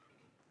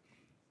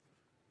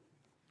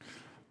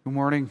Good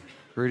morning.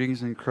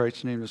 Greetings in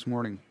Christ's name this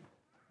morning.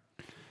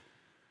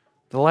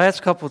 The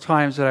last couple of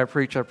times that I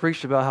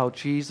preached about how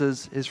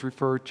Jesus is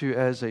referred to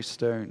as a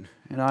stone.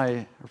 And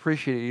I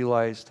appreciate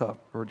Eli's talk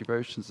or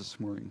devotions this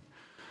morning.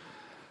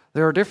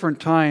 There are different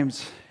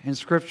times in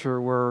Scripture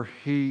where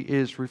he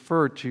is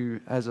referred to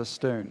as a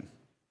stone.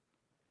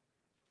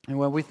 And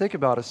when we think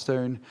about a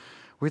stone,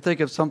 we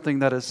think of something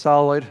that is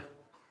solid,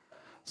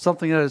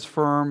 something that is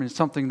firm, and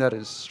something that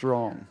is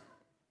strong.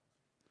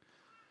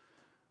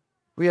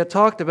 We had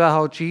talked about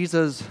how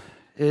Jesus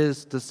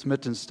is the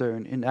smitten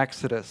stone in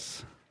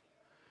Exodus,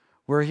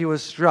 where he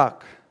was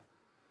struck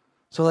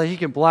so that he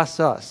can bless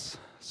us,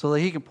 so that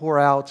he can pour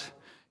out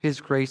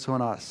his grace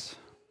on us.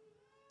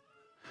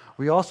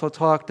 We also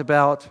talked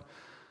about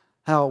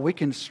how we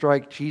can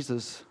strike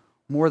Jesus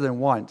more than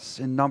once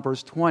in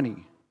Numbers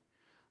 20,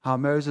 how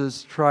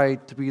Moses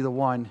tried to be the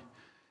one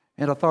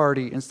in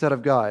authority instead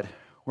of God,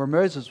 where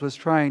Moses was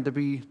trying to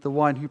be the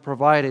one who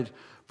provided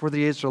for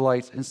the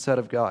Israelites instead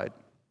of God.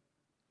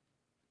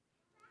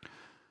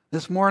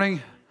 This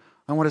morning,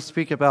 I want to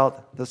speak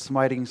about the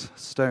smiting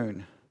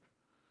stone.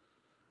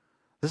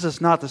 This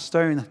is not the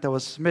stone that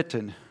was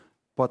smitten,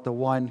 but the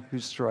one who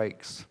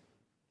strikes.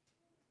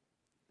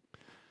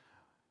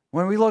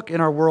 When we look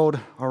in our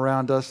world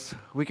around us,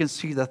 we can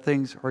see that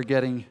things are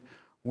getting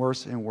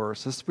worse and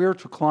worse. The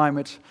spiritual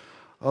climate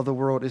of the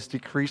world is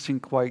decreasing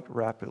quite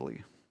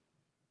rapidly.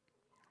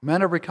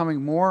 Men are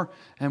becoming more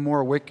and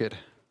more wicked.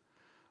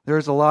 There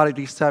is a lot of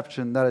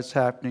deception that is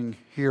happening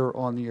here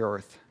on the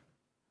earth.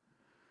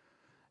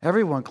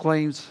 Everyone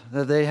claims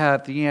that they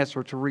have the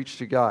answer to reach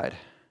to God.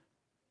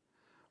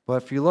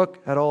 But if you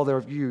look at all their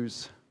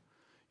views,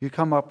 you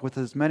come up with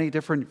as many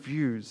different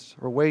views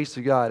or ways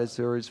to God as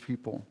there is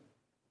people.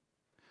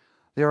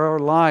 There are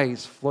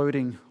lies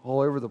floating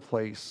all over the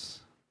place,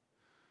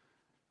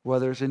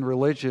 whether it's in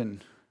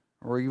religion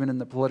or even in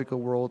the political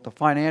world, the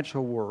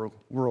financial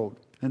world,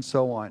 and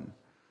so on.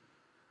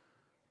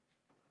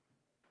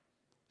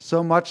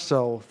 So much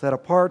so that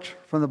apart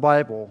from the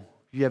Bible,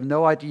 you have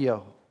no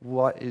idea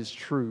what is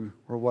true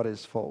or what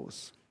is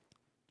false.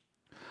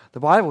 The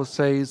Bible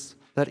says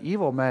that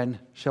evil men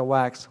shall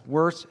wax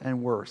worse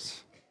and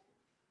worse.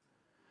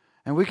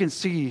 And we can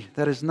see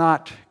that it's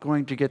not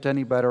going to get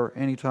any better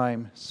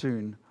anytime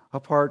soon,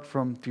 apart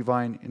from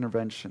divine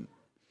intervention.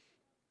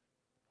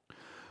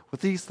 With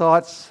these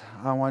thoughts,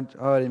 I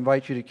would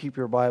invite you to keep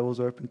your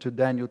Bibles open to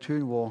Daniel 2,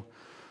 and we'll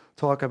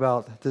talk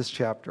about this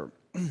chapter.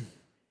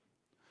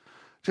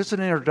 Just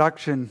an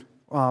introduction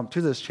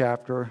to this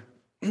chapter.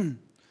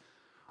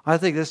 I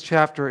think this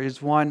chapter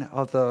is one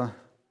of the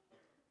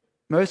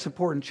most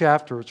important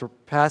chapters or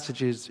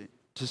passages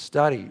to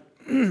study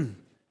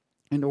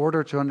in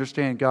order to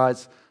understand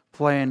God's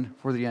plan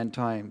for the end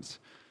times.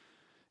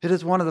 It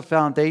is one of the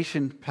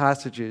foundation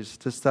passages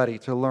to study,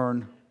 to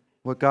learn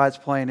what God's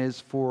plan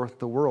is for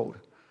the world.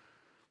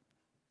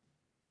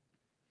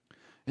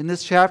 In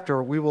this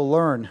chapter, we will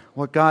learn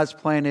what God's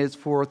plan is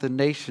for the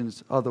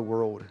nations of the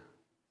world.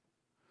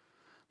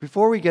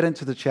 Before we get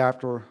into the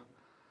chapter,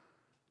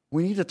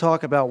 we need to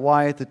talk about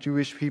why the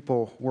Jewish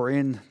people were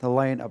in the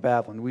land of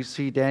Babylon. We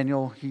see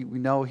Daniel, we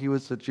know he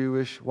was the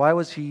Jewish. Why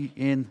was he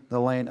in the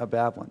land of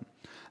Babylon?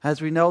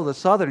 As we know, the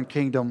southern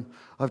kingdom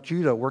of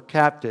Judah were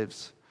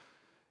captives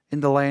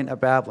in the land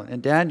of Babylon,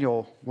 and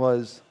Daniel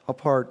was a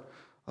part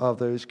of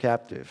those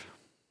captive.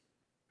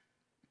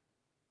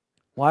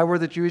 Why were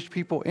the Jewish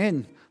people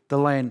in the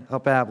land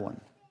of Babylon?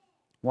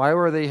 Why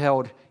were they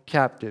held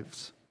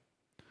captives?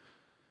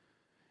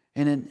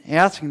 And in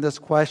asking this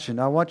question,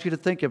 I want you to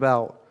think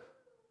about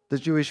the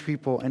Jewish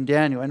people and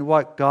Daniel and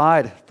what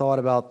God thought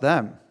about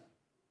them.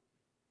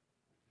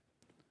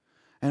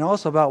 And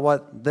also about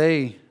what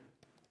they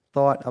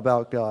thought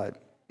about God.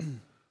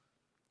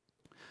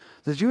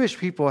 The Jewish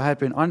people had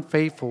been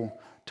unfaithful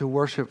to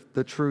worship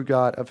the true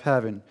God of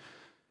heaven.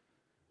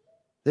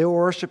 They were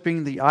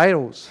worshiping the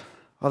idols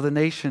of the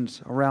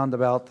nations around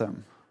about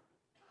them.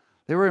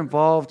 They were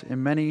involved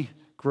in many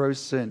gross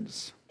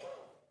sins.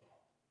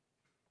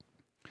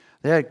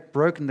 They had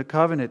broken the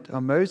covenant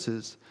of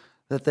Moses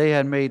that they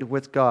had made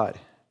with God.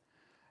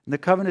 And the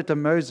covenant of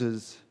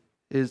Moses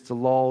is the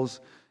laws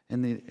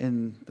in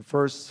the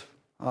first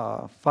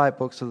 5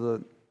 books of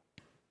the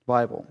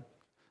Bible: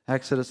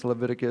 Exodus,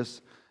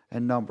 Leviticus,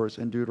 and Numbers,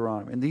 and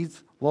Deuteronomy. And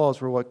these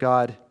laws were what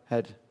God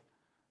had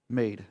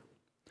made.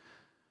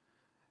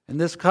 And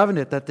this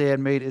covenant that they had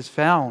made is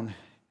found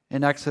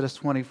in Exodus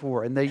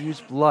 24, and they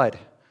used blood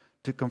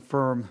to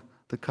confirm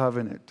the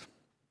covenant.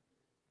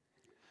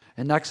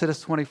 In Exodus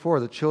 24,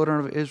 the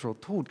children of Israel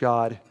told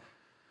God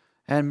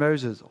and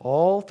Moses,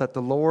 all that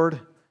the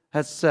Lord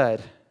has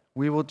said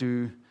we will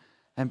do,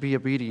 and be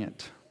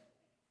obedient.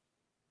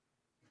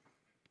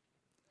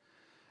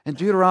 In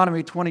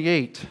Deuteronomy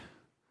 28,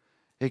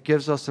 it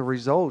gives us the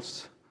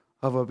results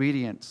of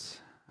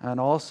obedience and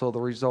also the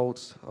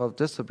results of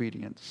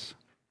disobedience.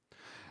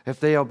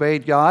 If they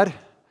obeyed God,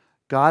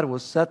 God will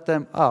set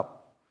them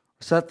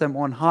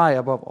on high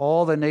above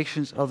all the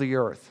nations of the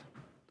earth.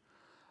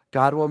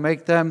 God will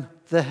make them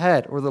the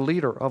head or the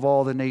leader of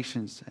all the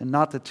nations, and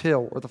not the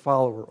tail or the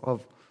follower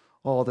of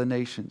all the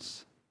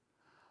nations.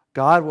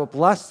 God will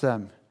bless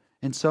them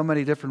in so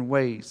many different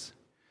ways.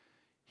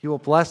 He will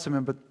bless them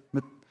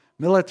in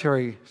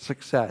military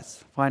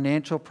success,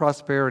 financial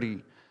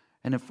prosperity,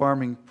 and in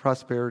farming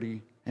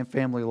prosperity and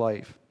family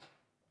life.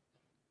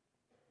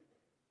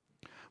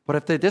 But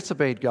if they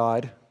disobeyed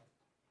God,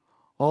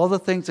 all the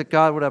things that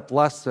God would have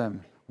blessed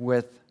them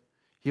with,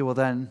 He will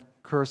then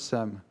curse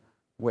them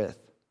with.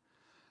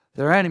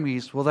 Their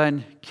enemies will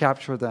then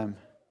capture them,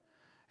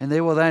 and they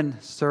will then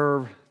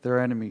serve their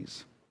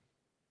enemies.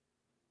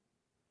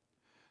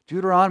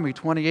 Deuteronomy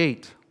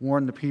 28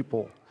 warned the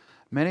people.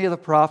 Many of the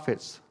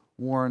prophets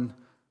warned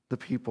the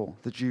people,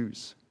 the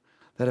Jews,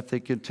 that if they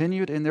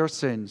continued in their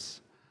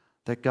sins,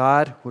 that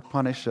God would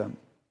punish them.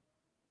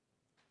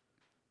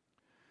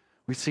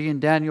 We see in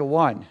Daniel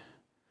 1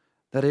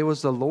 that it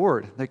was the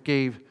Lord that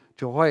gave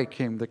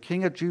Jehoiakim, the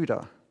king of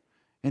Judah,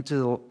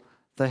 into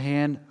the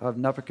hand of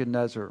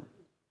Nebuchadnezzar.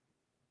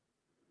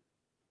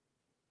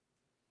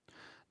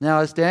 Now,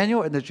 as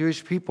Daniel and the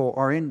Jewish people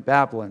are in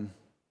Babylon,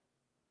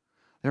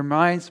 their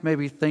minds may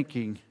be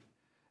thinking,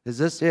 is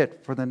this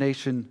it for the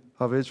nation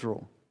of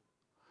Israel?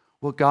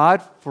 Will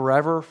God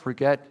forever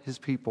forget His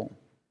people?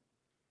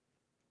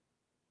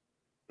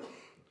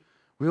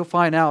 We will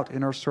find out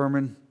in our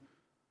sermon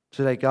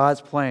today God's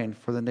plan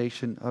for the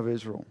nation of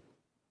Israel.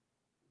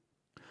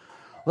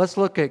 Let's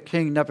look at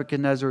King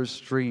Nebuchadnezzar's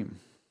dream.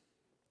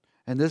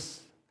 And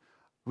this,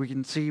 we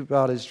can see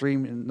about his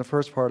dream in the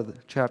first part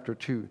of chapter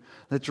 2.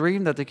 The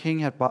dream that the king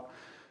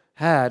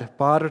had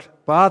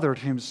bothered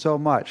him so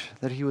much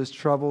that he was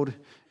troubled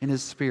in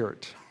his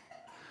spirit,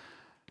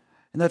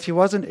 and that he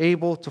wasn't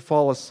able to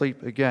fall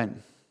asleep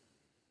again.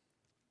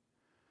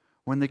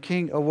 When the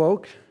king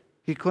awoke,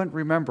 he couldn't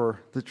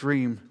remember the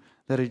dream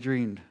that he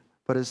dreamed,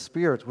 but his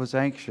spirit was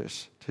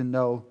anxious to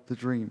know the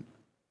dream.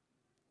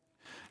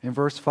 In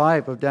verse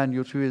 5 of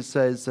Daniel 2, it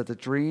says that the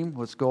dream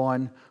was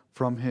gone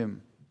from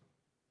him.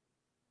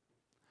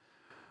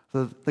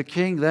 The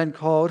king then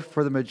called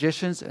for the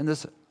magicians and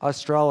the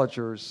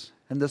astrologers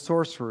and the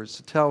sorcerers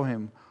to tell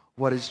him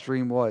what his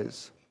dream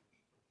was.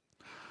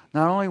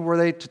 Not only were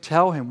they to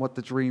tell him what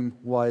the dream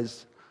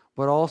was,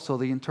 but also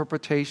the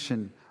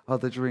interpretation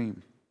of the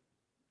dream.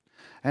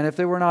 And if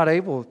they were not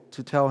able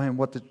to tell him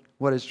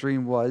what his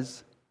dream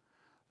was,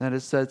 then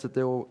it says that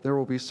there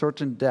will be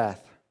certain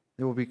death.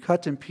 They will be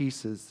cut in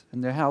pieces,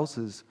 and their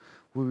houses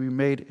will be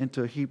made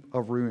into a heap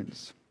of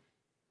ruins.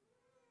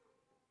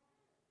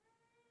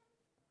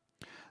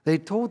 They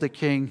told the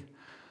king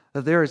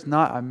that there is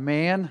not a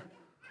man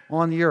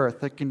on the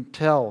earth that can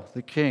tell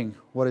the king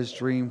what his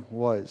dream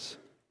was.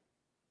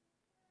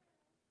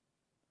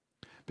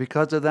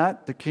 Because of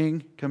that, the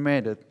king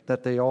commanded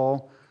that they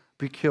all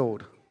be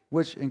killed,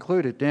 which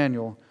included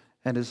Daniel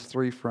and his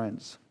 3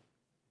 friends.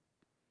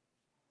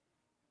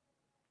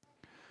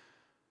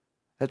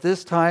 At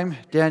this time,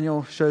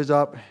 Daniel shows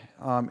up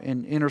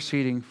in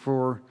interceding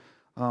for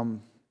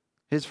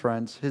his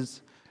friends,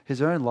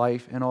 his own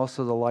life, and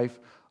also the life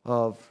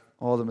of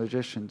all the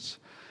magicians.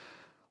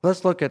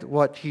 Let's look at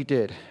what he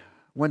did.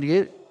 When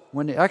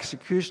the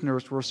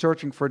executioners were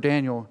searching for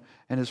Daniel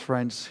and his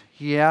friends,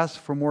 he asked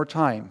for more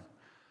time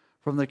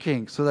from the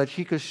king so that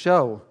he could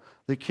show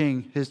the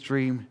king his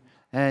dream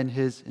and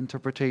his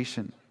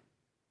interpretation.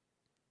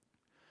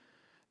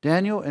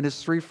 Daniel and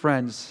his 3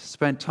 friends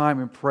spent time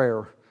in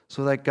prayer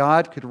so that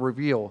God could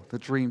reveal the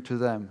dream to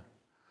them,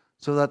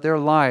 so that their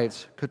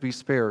lives could be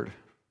spared.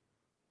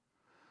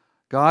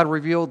 God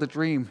revealed the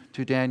dream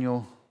to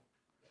Daniel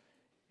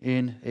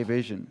in a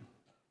vision.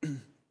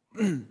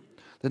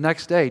 The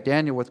next day,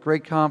 Daniel, with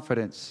great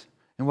confidence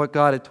in what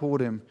God had told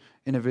him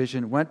in a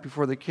vision, went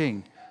before the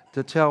king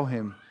to tell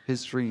him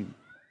his dream.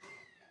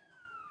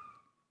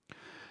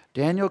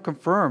 Daniel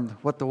confirmed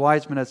what the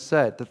wise men had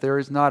said, that there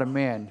is not a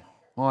man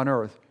on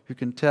earth who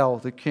can tell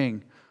the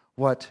king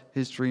what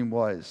his dream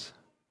was.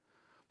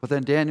 But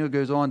then Daniel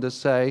goes on to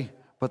say,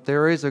 but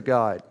there is a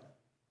God.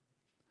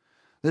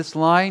 This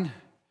line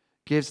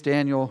gives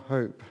Daniel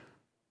hope.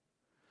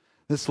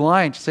 This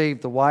line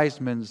saved the wise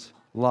men's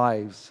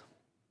lives.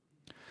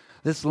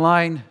 This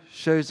line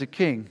shows the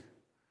king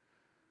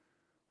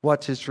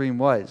what his dream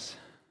was,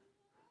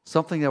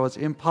 something that was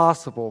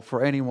impossible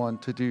for anyone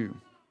to do.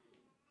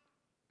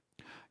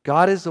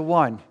 God is the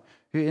one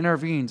who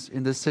intervenes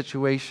in this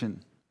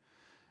situation.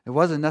 It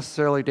wasn't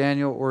necessarily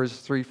Daniel or his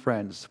 3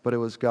 friends, but it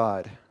was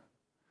God.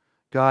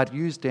 God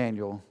used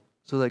Daniel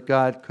so that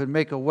God could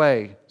make a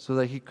way so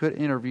that he could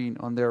intervene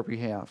on their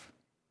behalf.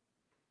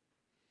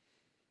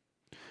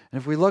 And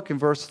if we look in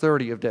verse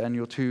 30 of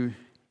Daniel 2,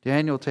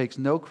 Daniel takes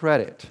no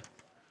credit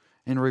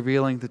in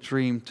revealing the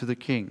dream to the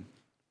king.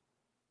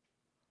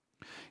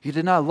 He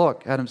did not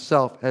look at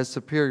himself as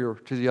superior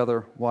to the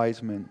other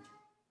wise men.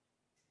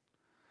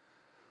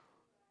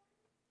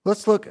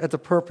 Let's look at the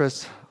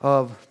purpose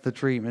of the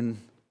dream.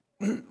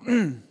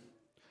 And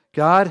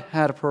God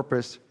had a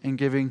purpose in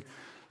giving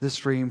this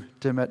dream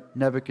to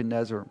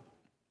Nebuchadnezzar.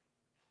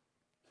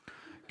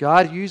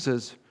 God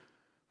uses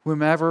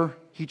whomever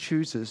he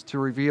chooses to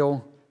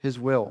reveal his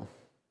will.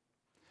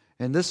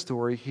 In this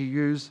story, he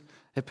used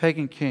a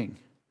pagan king.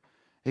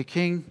 a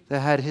king that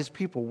had his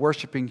people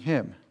worshiping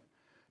him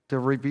to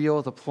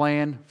reveal the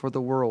plan for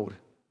the world.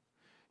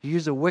 He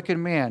used a wicked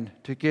man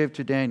to give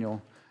to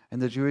Daniel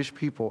and the Jewish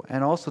people,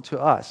 and also to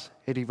us,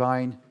 a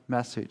divine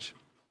message.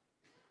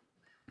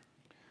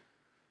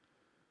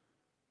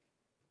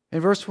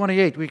 In verse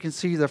 28, we can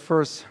see the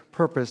first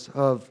purpose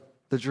of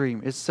the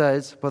dream. It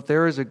says, "But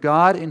there is a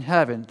God in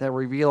heaven that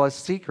revealeth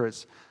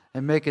secrets,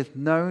 and maketh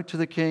known to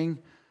the king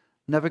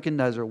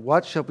Nebuchadnezzar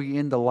what shall be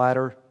in the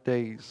latter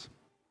days."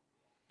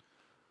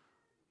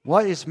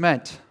 What is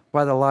meant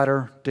by the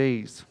latter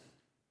days?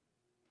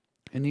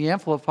 In the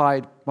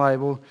Amplified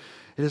Bible,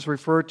 it is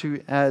referred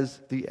to as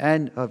the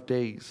end of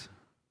days.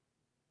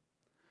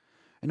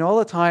 And all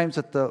the times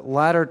that the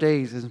latter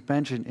days is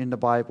mentioned in the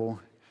Bible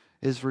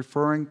is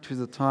referring to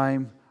the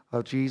time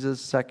of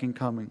Jesus' second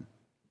coming.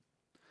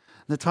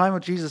 The time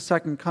of Jesus'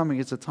 second coming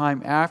is the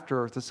time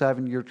after the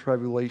 7-year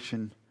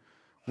tribulation,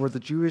 where the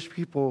Jewish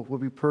people will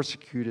be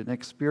persecuted and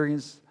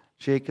experience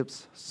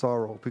Jacob's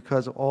sorrow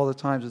because of all the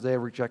times that they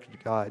have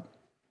rejected God.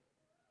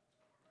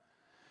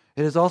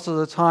 It is also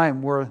the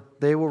time where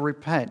they will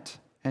repent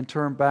and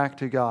turn back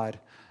to God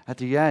at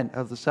the end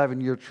of the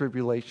 7-year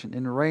tribulation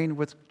and reign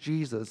with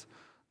Jesus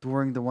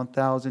during the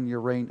 1,000-year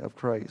reign of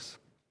Christ.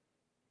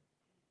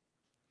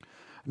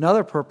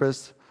 Another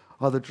purpose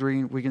of the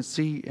dream we can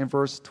see in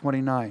verse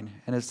 29,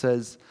 and it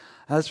says,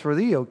 "As for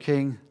thee, O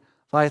king,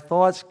 thy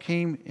thoughts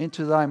came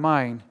into thy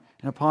mind,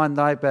 and upon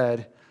thy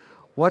bed,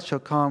 what shall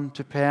come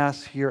to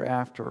pass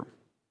hereafter?"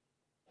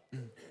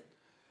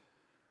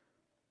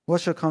 What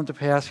shall come to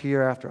pass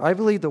hereafter? I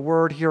believe the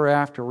word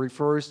hereafter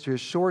refers to a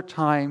short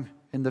time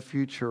in the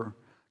future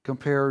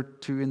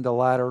compared to in the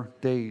latter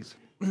days.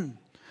 In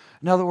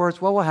other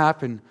words, what will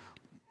happen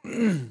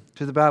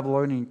to the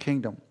Babylonian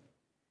kingdom?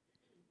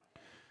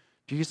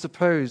 Do you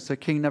suppose that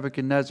King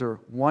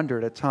Nebuchadnezzar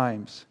wondered at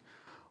times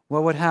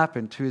what would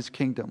happen to his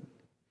kingdom?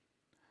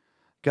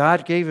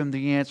 God gave him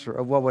the answer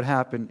of what would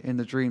happen in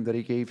the dream that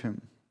he gave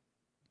him.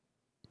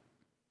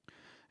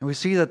 And we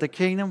see that the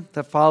kingdom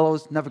that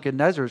follows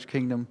Nebuchadnezzar's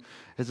kingdom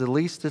is the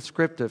least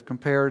descriptive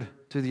compared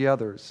to the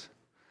others.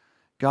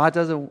 God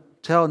doesn't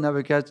tell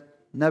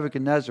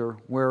Nebuchadnezzar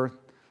where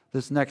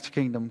this next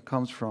kingdom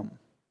comes from.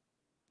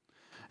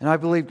 And I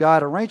believe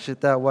God arranged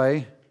it that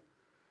way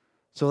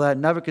so that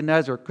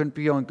Nebuchadnezzar couldn't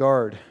be on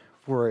guard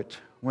for it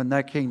when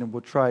that kingdom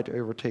would try to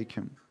overtake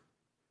him.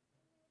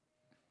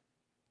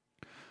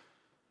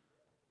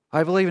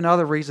 I believe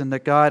another reason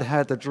that God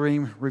had the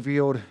dream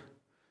revealed,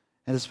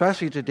 and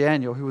especially to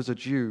Daniel, who was a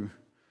Jew,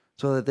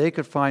 so that they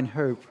could find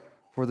hope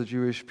for the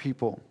Jewish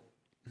people.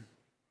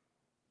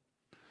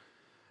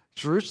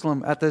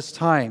 Jerusalem at this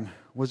time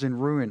was in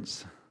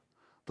ruins.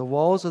 The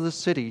walls of the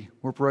city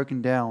were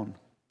broken down.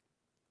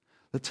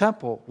 The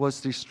temple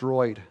was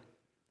destroyed.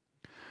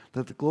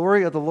 The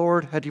glory of the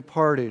Lord had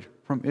departed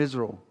from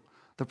Israel.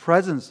 The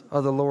presence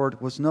of the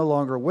Lord was no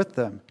longer with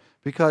them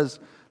because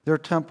their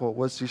temple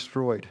was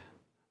destroyed,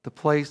 the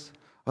place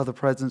of the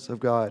presence of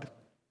God.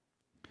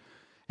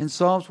 In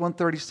Psalms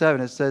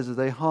 137, it says that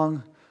they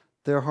hung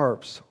their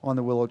harps on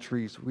the willow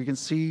trees. We can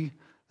see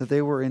that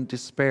they were in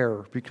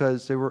despair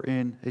because they were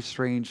in a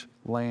strange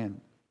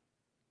land.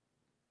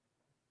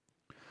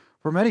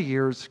 For many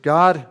years,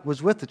 God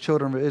was with the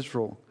children of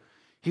Israel.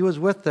 He was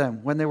with them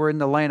when they were in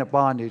the land of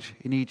bondage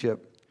in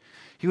Egypt.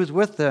 He was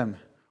with them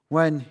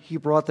when he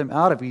brought them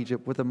out of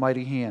Egypt with a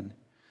mighty hand.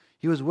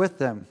 He was with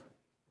them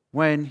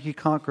when he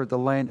conquered the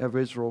land of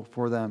Israel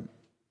for them.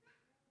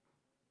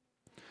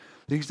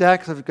 These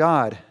acts of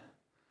God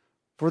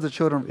for the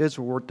children of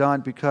Israel were done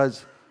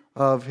because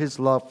of his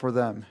love for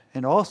them,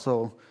 and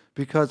also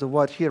because of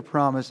what he had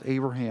promised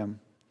Abraham,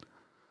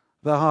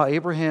 about how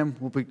Abraham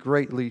will be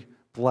greatly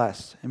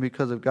blessed. And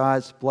because of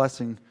God's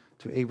blessing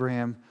to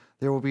Abraham,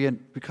 there will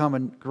become a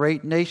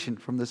great nation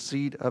from the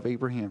seed of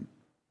Abraham.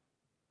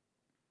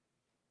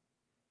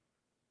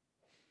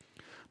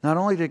 Not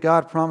only did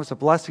God promise a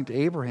blessing to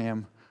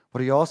Abraham,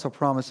 but he also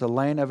promised the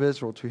land of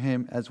Israel to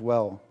him as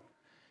well.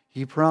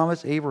 He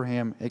promised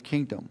Abraham a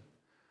kingdom.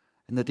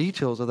 And the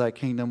details of that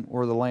kingdom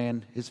or the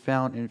land is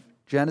found in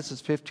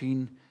Genesis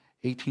 15,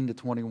 18 to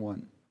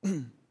 21.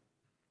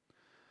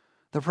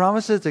 The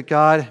promises that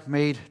God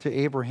made to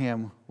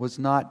Abraham was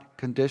not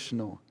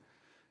conditional.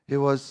 It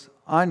was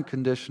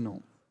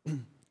unconditional.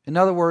 In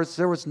other words,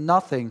 there was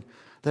nothing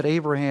that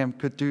Abraham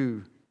could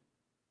do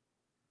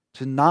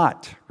to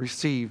not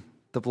receive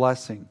the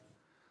blessing.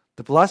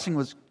 The blessing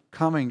was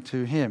coming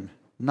to him,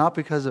 not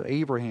because of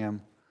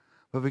Abraham,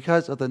 but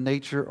because of the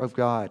nature of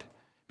God,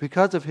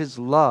 because of his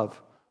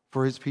love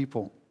for his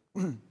people.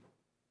 The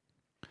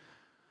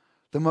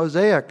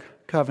Mosaic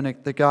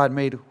covenant that God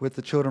made with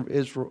the children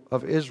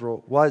of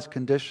Israel was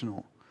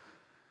conditional.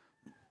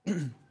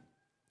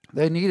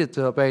 They needed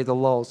to obey the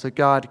laws that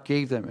God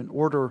gave them in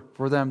order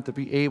for them to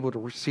be able to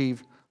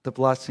receive the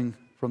blessing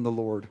from the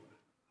Lord.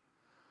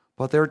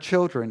 But their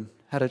children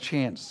had a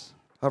chance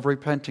of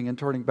repenting and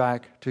turning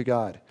back to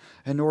God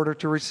in order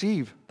to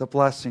receive the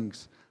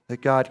blessings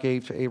that God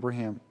gave to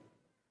Abraham.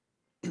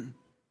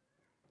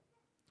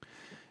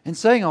 In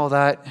saying all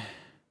that,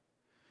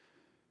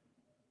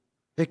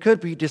 It could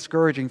be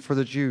discouraging for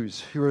the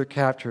Jews who were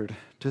captured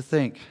to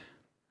think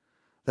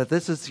that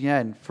this is the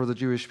end for the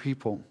Jewish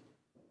people,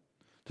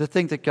 to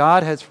think that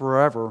God has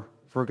forever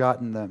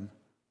forgotten them,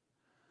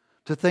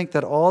 to think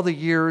that all the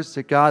years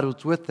that God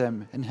was with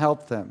them and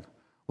helped them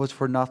was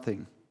for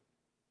nothing,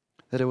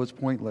 that it was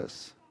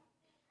pointless.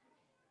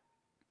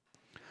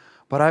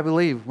 But I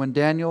believe when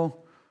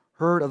Daniel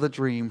heard of the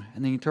dream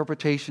and the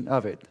interpretation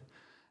of it,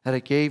 that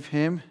it gave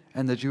him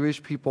and the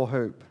Jewish people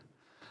hope,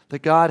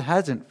 that God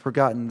hasn't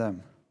forgotten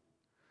them,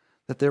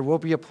 that there will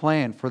be a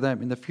plan for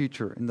them in the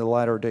future, in the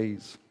latter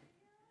days.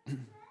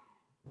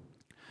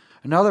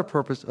 Another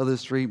purpose of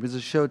this dream is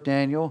to show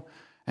Daniel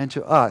and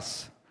to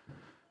us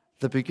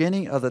the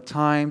beginning of the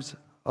times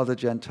of the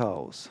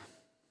Gentiles.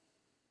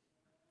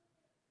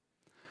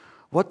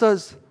 What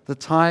does the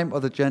time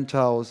of the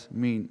Gentiles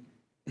mean?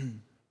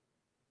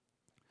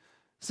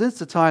 Since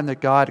the time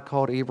that God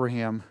called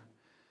Abraham,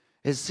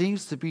 it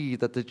seems to be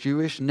that the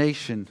Jewish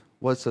nation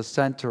was the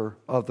center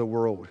of the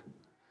world.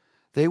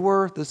 They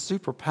were the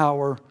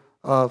superpower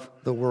of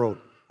the world.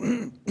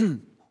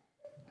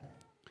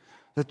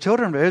 The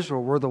children of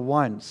Israel were the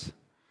ones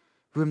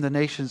whom the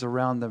nations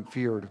around them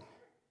feared.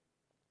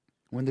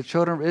 When the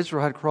children of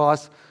Israel had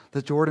crossed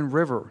the Jordan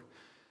River,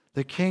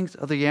 the kings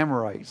of the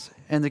Amorites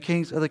and the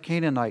kings of the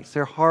Canaanites,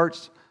 their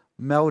hearts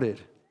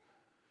melted.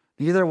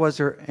 Neither was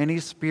there any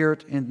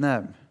spirit in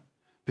them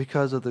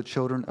because of the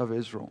children of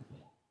Israel.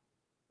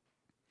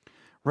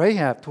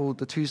 Rahab told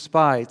the two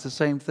spies the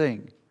same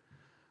thing,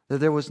 that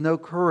there was no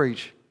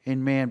courage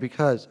in man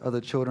because of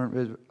the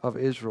children of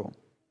Israel.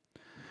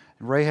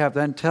 And Rahab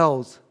then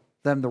tells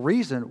them the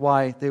reason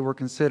why they were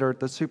considered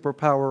the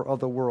superpower of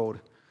the world,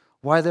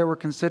 why they were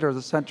considered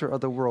the center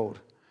of the world.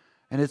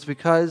 And it's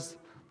because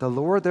the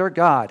Lord their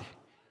God,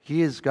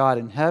 He is God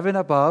in heaven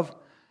above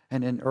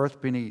and in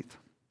earth beneath.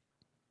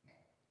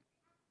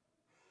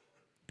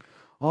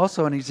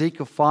 Also in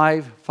Ezekiel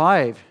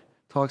 5:5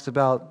 talks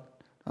about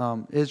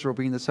Israel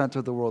being the center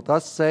of the world.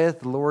 Thus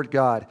saith the Lord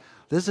God,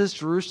 this is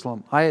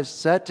Jerusalem. I have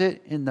set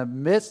it in the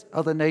midst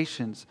of the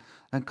nations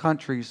and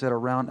countries that are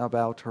round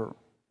about her.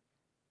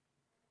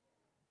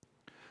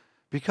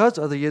 Because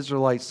of the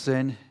Israelites'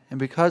 sin and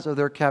because of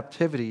their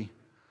captivity,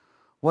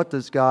 what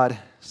does God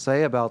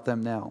say about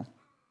them now?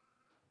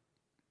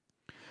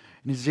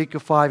 In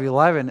Ezekiel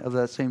 5:11 of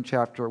that same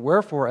chapter,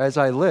 wherefore, as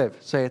I live,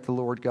 saith the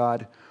Lord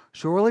God,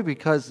 surely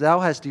because thou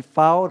hast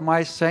defiled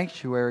my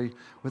sanctuary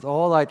with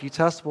all thy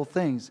detestable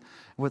things,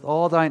 and with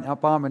all thine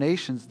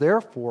abominations,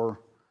 therefore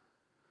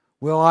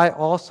will I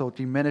also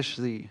diminish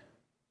thee.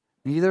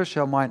 Neither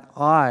shall mine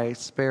eye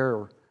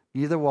spare,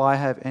 neither will I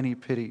have any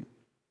pity.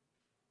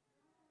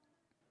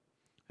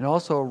 And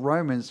also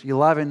Romans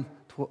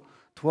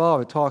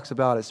 11:12, it talks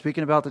about it,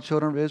 speaking about the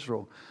children of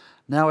Israel.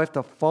 Now if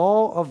the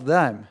fall of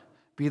them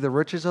be the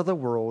riches of the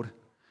world,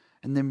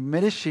 and the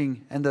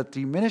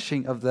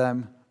diminishing of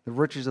them the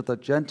riches of the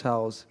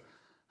Gentiles,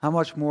 how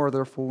much more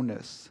their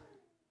fullness?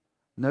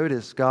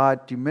 Notice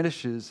God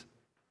diminishes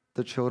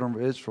the children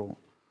of Israel.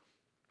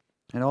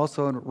 And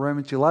also in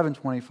Romans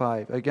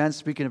 11:25, again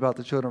speaking about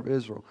the children of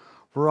Israel.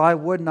 For I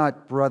would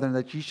not, brethren,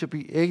 that ye should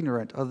be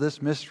ignorant of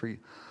this mystery,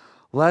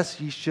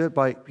 lest ye should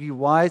be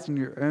wise in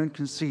your own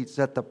conceits,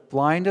 that the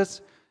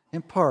blindness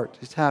in part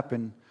is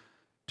happened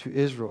to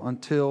Israel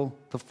until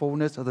the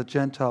fullness of the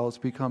Gentiles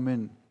be come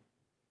in.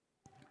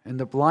 And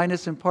the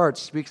blindness in part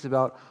speaks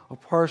about a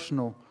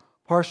partial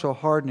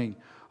hardening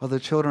of the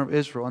children of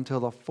Israel until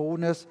the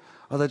fullness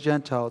of the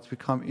Gentiles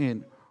become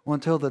in, or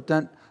until the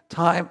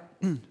time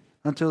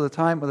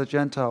of the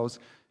Gentiles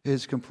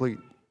is complete.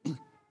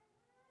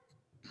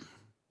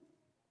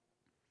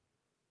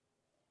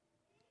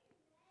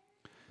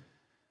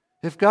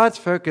 If God's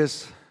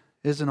focus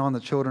isn't on the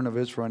children of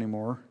Israel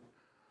anymore,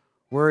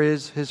 where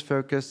is His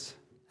focus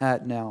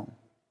at now?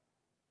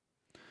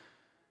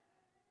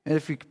 And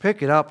if you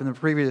pick it up in the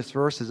previous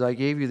verses, I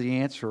gave you the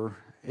answer.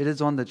 It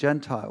is on the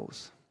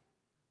Gentiles.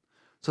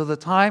 So the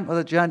time of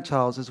the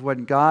Gentiles is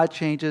when God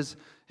changes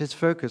His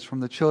focus from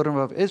the children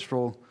of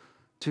Israel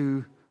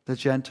to the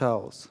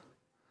Gentiles.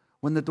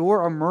 When the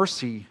door of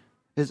mercy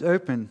is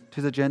open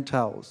to the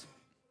Gentiles.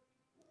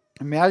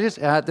 And may I just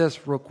add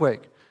this real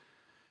quick.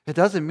 It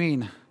doesn't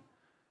mean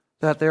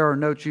that there are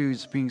no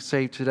Jews being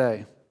saved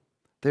today.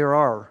 There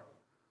are.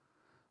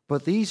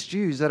 But these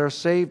Jews that are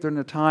saved during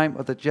the time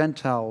of the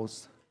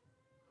Gentiles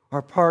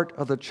are part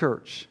of the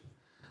church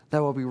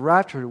that will be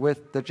raptured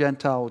with the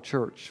Gentile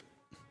church.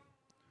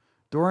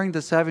 During the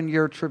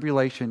 7-year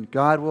tribulation,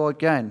 God will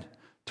again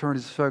turn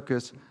His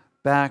focus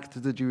back to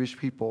the Jewish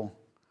people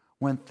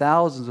when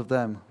thousands of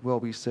them will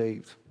be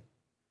saved.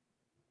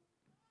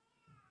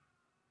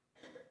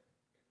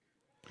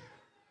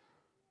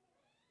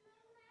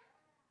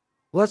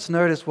 Let's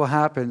notice what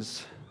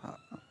happens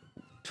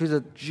to the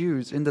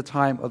Jews in the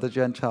time of the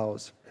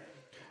Gentiles.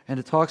 And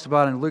it talks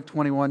about in Luke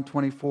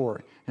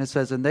 21:24. And it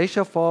says, and they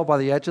shall fall by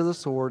the edge of the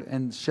sword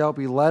and shall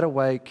be led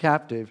away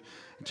captive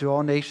into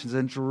all nations.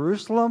 And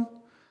Jerusalem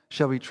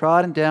shall be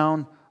trodden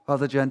down of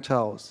the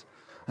Gentiles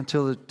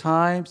until the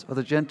times of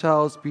the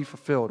Gentiles be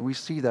fulfilled. And we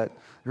see that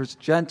there's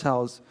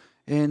Gentiles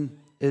in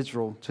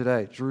Israel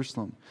today,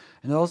 Jerusalem.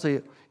 And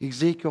also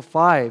Ezekiel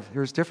 5,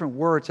 there's different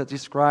words that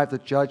describe the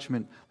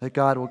judgment that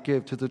God will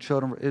give to the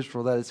children of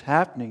Israel that is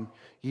happening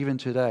even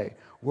today.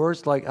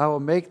 Words like, I will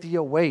make thee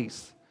a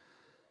waste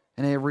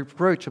and a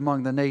reproach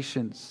among the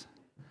nations.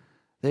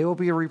 They will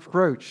be a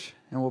reproach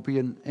and will be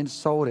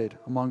insulted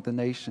among the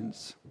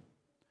nations.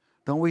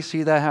 Don't we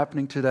see that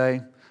happening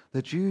today?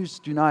 The Jews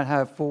do not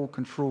have full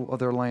control of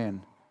their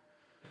land.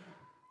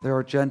 There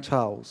are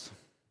Gentiles.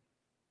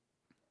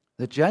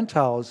 The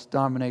Gentiles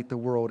dominate the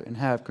world and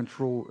have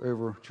control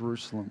over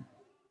Jerusalem.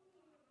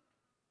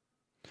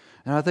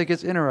 And I think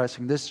it's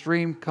interesting. This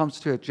dream comes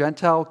to a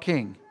Gentile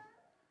king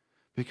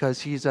because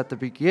he's at the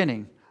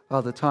beginning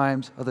of the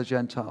times of the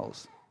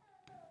Gentiles.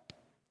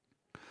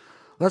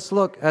 Let's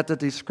look at the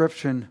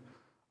description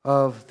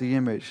of the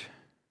image.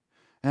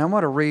 And I'm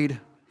going to read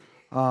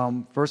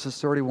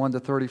verses 31 to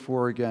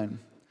 34 again.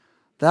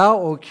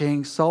 Thou, O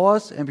king,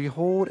 sawest, and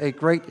behold, a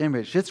great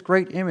image. This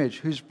great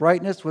image, whose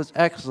brightness was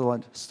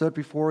excellent, stood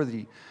before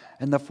thee,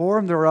 and the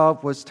form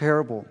thereof was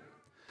terrible.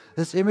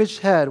 This image's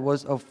head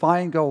was of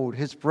fine gold,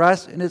 his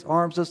breast and his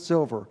arms of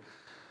silver,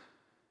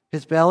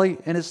 his belly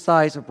and his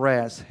thighs of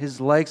brass,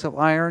 his legs of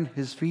iron,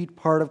 his feet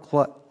part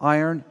of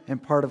iron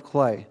and part of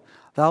clay.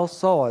 Thou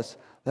sawest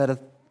that a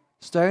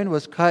stone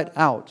was cut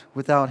out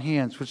without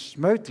hands, which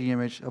smote the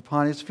image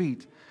upon his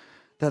feet,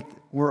 that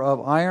were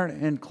of iron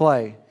and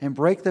clay, and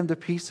brake them to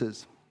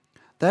pieces.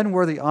 Then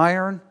were the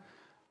iron,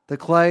 the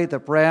clay, the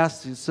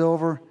brass, the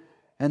silver,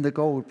 and the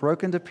gold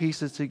broken to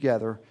pieces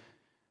together.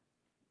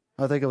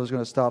 I think I was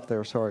going to stop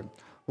there, sorry.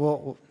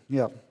 Well,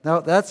 yeah.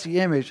 Now that's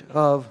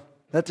the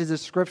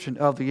description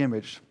of the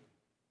image.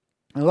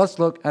 Now let's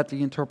look at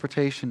the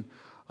interpretation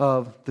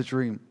of the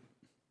dream.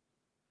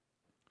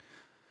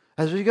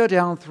 As we go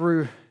down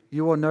through,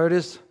 you will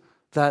notice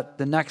that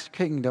the next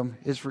kingdom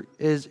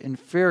is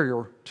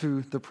inferior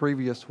to the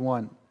previous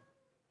one.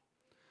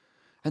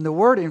 And the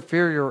word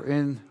inferior,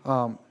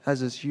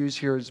 as it's used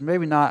here, is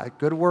maybe not a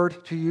good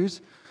word to use.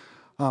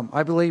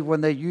 I believe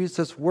when they use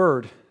this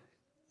word,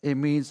 it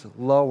means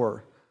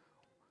lower.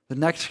 The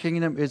next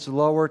kingdom is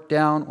lower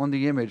down on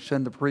the image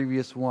than the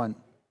previous one.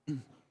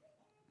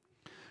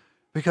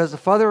 Because the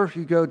farther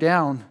you go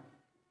down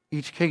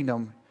each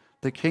kingdom,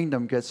 the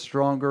kingdom gets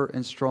stronger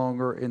and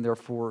stronger in their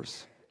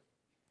force.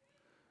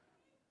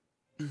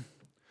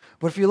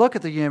 But if you look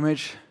at the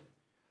image,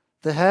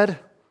 the head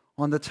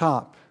on the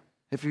top,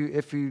 if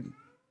you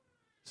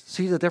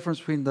see the difference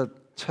between the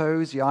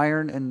toes, the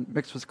iron and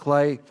mixed with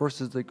clay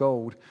versus the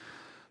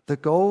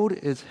gold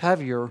is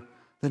heavier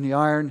than the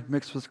iron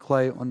mixed with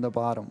clay on the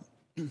bottom.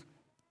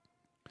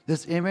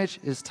 This image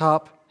is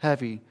top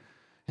heavy,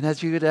 and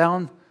as you go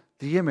down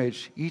the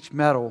image, each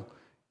metal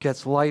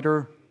gets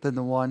lighter than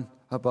the one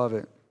above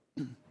it.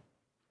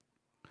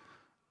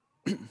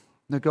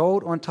 The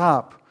gold on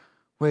top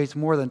weighs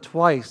more than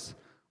twice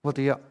what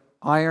the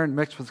iron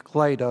mixed with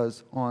clay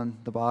does on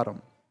the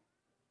bottom.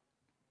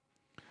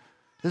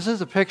 This is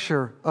a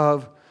picture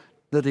of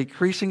the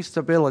decreasing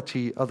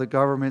stability of the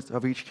governments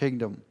of each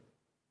kingdom.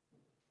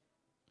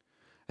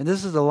 And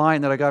this is the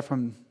line that I got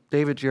from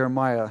David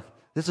Jeremiah.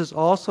 This is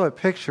also a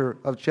picture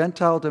of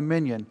Gentile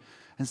dominion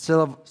and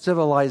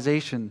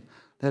civilization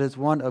that is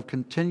one of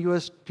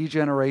continuous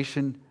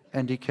degeneration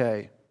and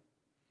decay.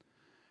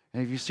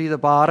 And if you see the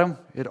bottom,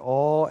 it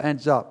all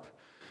ends up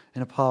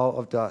in a pile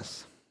of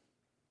dust.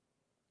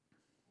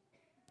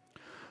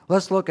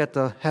 Let's look at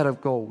the head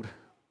of gold.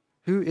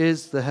 Who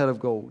is the head of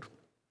gold?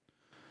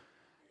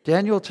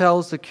 Daniel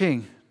tells the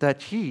king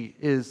that he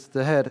is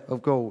the head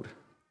of gold.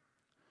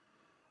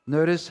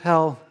 Notice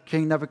how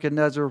King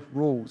Nebuchadnezzar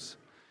rules.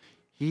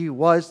 He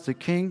was the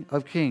king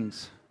of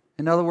kings.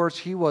 In other words,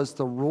 he was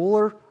the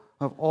ruler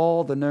of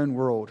all the known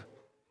world.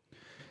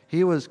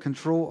 He was in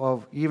control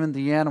of even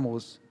the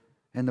animals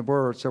and the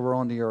birds that were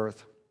on the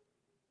earth.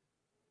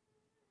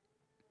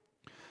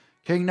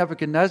 King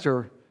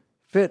Nebuchadnezzar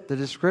fit the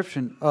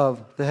description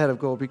of the head of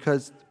gold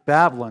because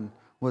Babylon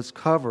was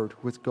covered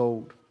with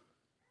gold.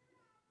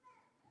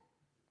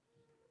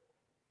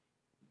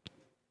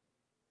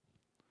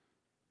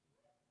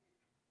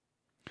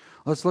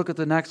 Let's look at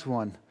the next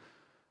one.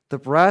 The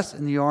breast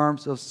and the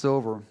arms of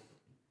silver.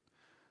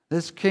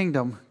 This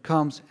kingdom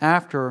comes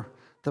after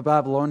the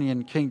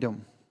Babylonian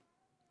kingdom.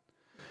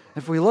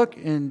 If we look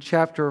in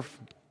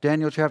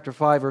Daniel chapter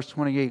 5, verse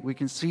 28, we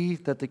can see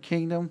that the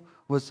kingdom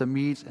was the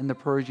Medes and the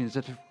Persians.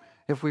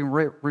 If we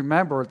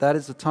remember, that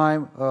is the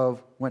time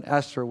of when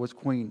Esther was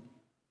queen.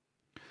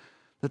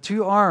 The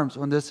two arms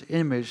on this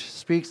image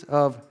speaks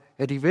of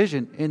a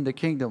division in the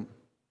kingdom.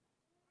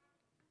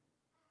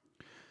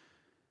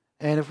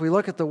 And if we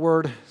look at the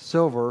word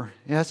silver,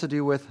 it has to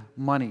do with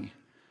money.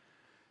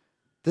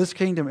 This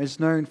kingdom is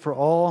known for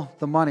all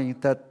the money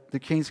that the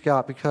kings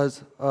got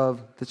because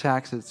of the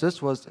taxes.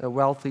 This was a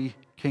wealthy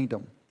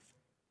kingdom.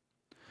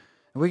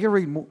 And we can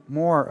read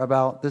more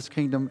about this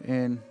kingdom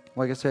in,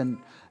 like I said,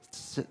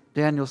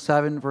 Daniel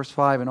 7, verse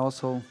 5, and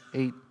also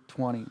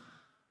 8:20.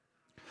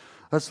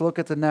 Let's look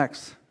at the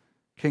next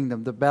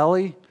kingdom, the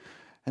belly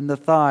and the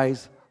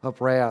thighs of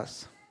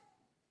brass.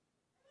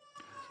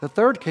 The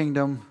third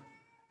kingdom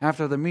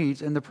after the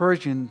Medes and the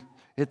Persian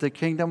is the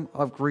kingdom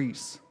of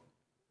Greece.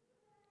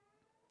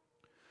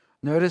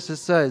 Notice it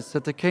says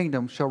that the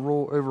kingdom shall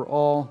rule over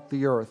all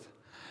the earth.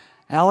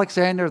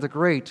 Alexander the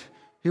Great,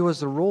 who was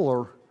the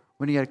ruler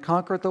when he had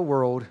conquered the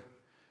world,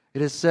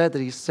 it is said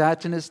that he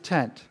sat in his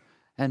tent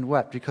and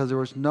wept because there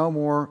was no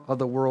more of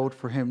the world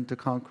for him to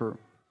conquer.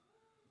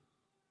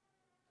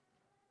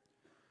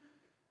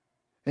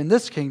 In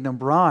this kingdom,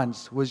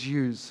 bronze was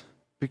used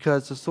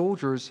because the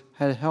soldiers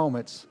had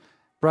helmets,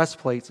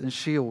 breastplates, and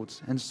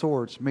shields and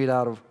swords made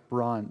out of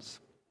bronze.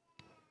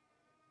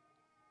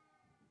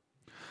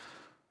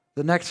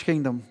 The next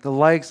kingdom, the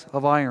legs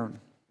of iron.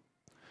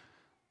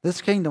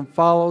 This kingdom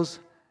follows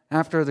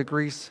after the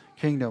Greece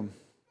kingdom.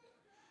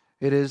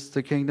 It is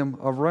the kingdom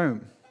of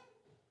Rome,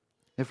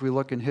 if we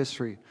look in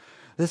history.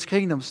 This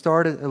kingdom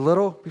started a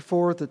little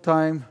before the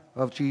time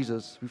of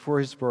Jesus, before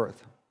his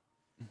birth.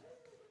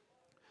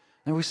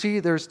 And we see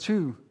there's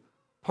two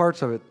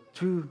parts of it,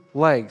 two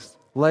legs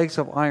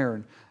of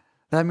iron.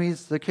 That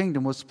means the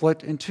kingdom was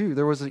split in two.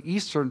 There was the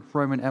Eastern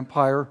Roman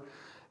Empire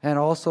and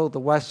also the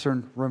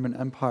Western Roman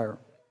Empire.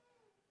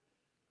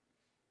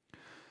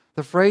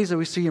 The phrase that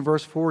we see in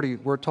verse 40,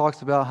 where it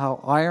talks about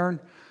how iron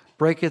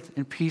breaketh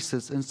in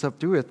pieces and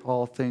subdueth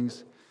all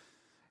things.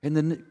 In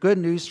the Good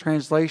News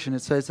translation,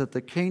 it says that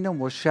the kingdom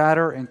will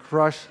shatter and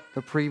crush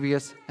the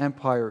previous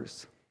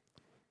empires.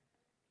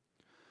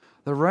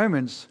 The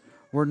Romans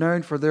were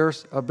known for their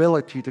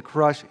ability to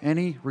crush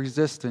any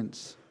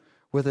resistance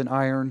with an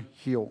iron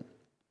heel.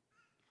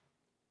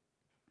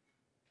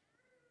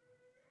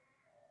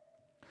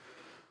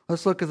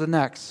 Let's look at the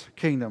next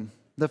kingdom,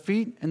 the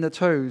feet and the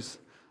toes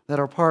that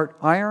are part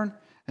iron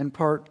and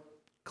part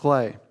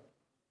clay.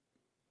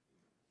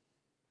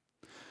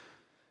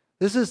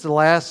 This is the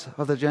last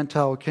of the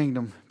Gentile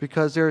kingdom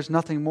because there is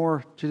nothing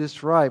more to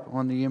describe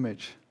on the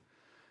image.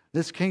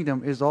 This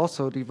kingdom is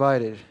also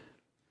divided.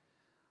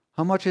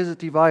 How much is it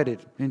divided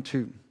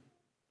into?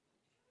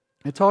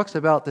 It talks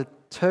about the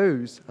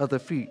toes of the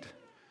feet.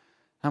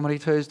 How many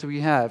toes do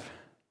we have?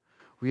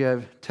 We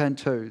have 10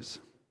 toes.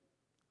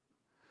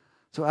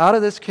 So out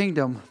of this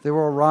kingdom, there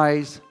will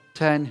arise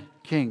 10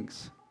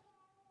 kings.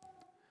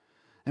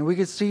 And we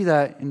could see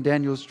that in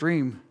Daniel's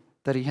dream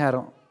that he had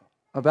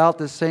about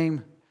the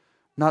same,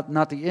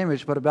 not the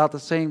image, but about the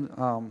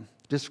same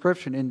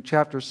description in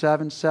chapter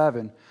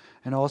 7:7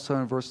 and also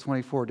in verse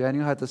 24.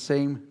 Daniel had the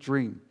same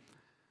dream.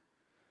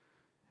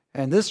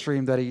 And this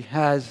dream that he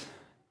has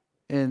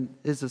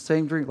is the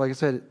same dream, like I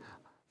said,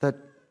 that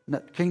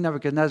King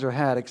Nebuchadnezzar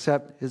had,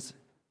 except is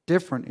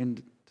different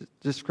in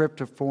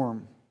descriptive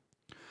form.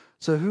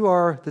 So who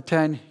are the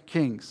 10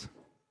 kings?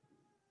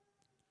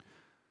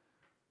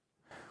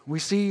 We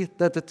see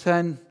that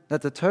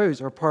the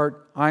toes are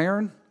part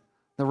iron,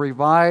 the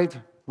revived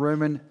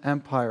Roman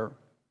Empire.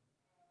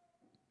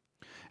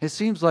 It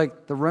seems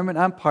like the Roman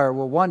Empire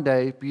will one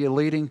day be a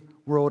leading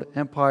world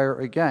empire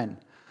again,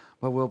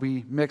 but will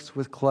be mixed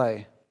with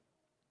clay.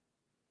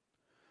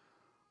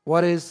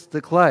 What is the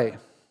clay?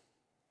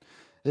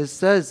 It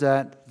says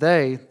that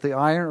they, the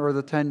iron or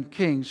the 10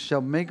 kings,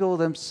 shall mingle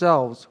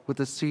themselves with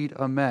the seed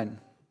of men.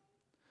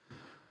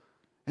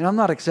 And I'm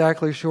not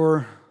exactly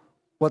sure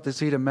what the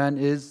seed of men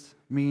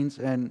means,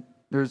 and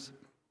there's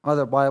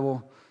other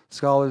Bible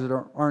scholars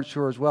that aren't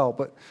sure as well.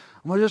 But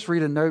I'm going to just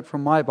read a note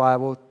from my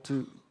Bible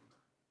to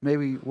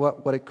maybe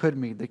what it could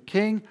mean. The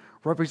king,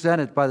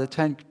 represented by the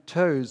 10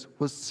 toes,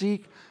 will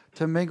seek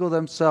to mingle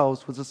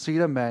themselves with the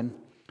seed of men.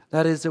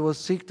 That is, it will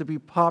seek to be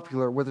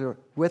popular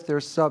with their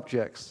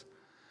subjects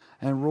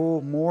and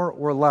rule more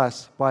or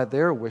less by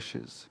their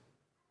wishes.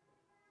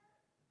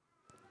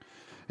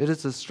 It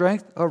is the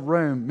strength of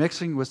Rome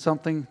mixing with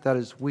something that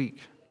is weak,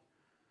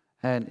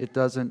 and it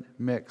doesn't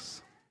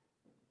mix.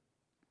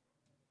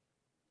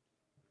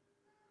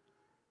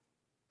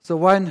 So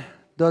when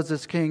does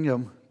this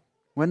kingdom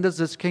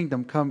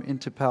come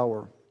into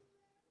power?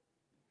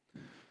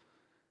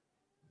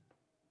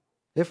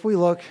 If we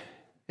look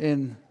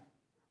in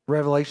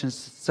Revelation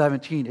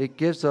 17, it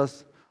gives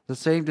us the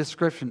same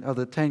description of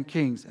the 10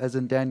 kings as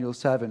in Daniel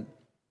 7.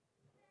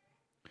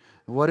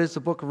 What is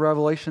the book of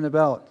Revelation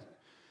about?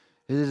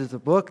 It is a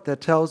book that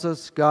tells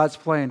us God's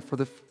plan for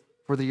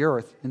the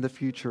earth in the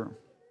future.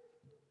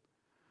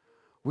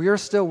 We are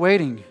still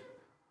waiting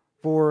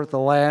for the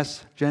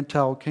last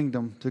Gentile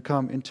kingdom to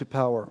come into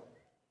power.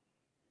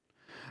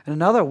 And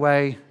another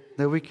way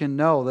that we can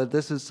know that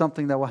this is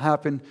something that will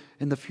happen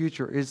in the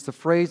future is the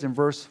phrase in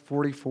verse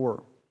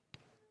 44.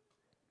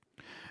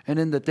 And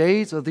in the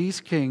days of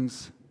these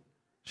kings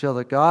shall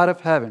the God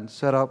of heaven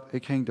set up a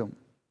kingdom.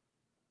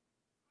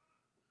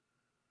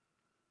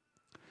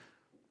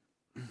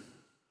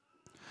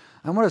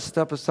 I'm going to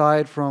step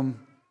aside from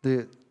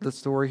the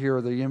story here,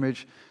 or the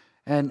image,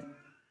 and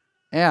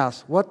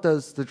ask, what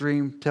does the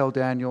dream tell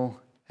Daniel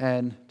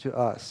and to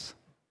us?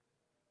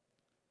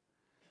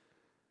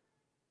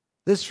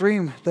 This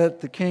dream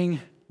that the king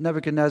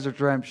Nebuchadnezzar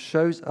dreamt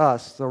shows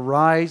us the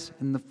rise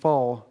and the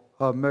fall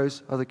of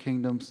most of the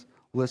kingdoms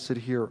listed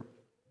here.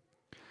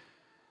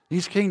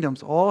 These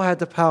kingdoms all had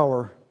the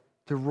power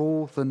to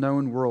rule the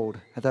known world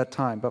at that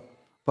time,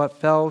 but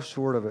fell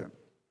short of it.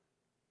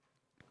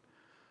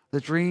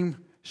 The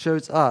dream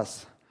shows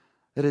us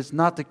that it is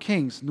not the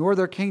kings nor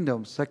their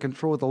kingdoms that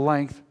control the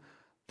length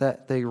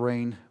that they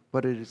reign,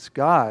 but it is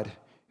God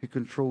who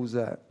controls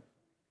that.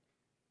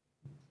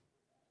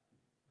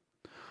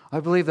 I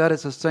believe that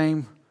is the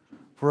same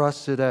for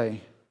us today.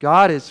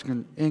 God is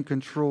in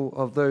control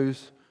of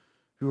those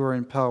who are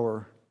in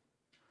power,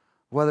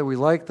 whether we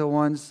like the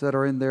ones that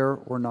are in there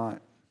or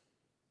not.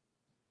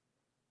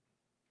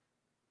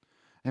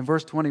 In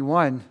verse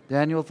 21,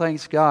 Daniel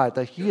thanks God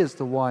that he is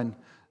the one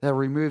that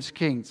removes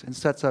kings and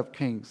sets up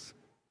kings.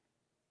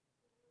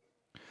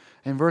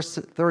 In verse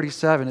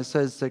 37, it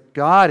says that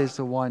God is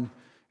the one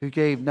who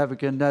gave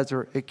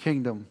Nebuchadnezzar a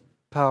kingdom,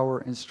 power,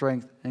 and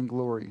strength and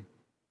glory.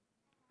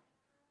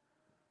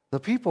 The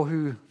people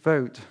who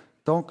vote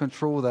don't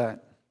control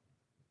that,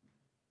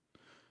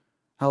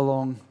 how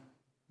long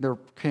their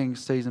king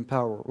stays in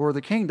power. Or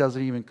the king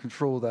doesn't even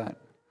control that.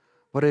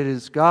 But it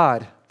is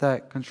God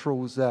that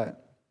controls that.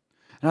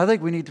 And I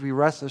think we need to be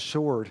rest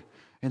assured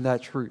in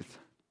that truth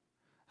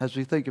as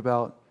we think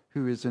about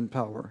who is in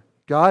power.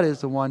 God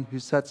is the one who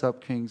sets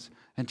up kings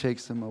and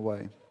takes them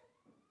away.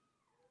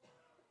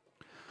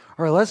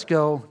 All right, let's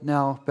go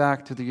now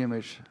back to the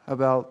image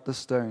about the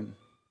stone.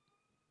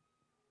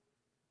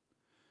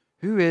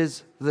 Who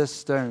is this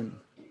stone?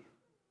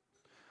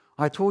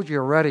 I told you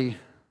already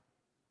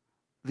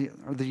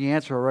the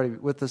answer already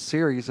with the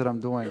series that I'm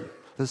doing.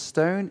 The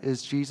stone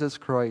is Jesus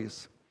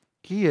Christ.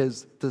 He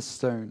is the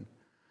stone.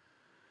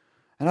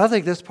 And I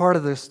think this part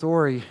of the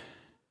story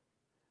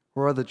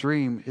or the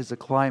dream is the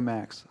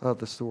climax of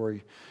the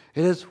story.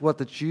 It is what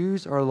the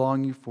Jews are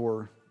longing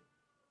for.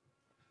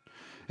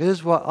 It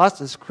is what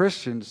us as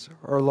Christians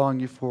are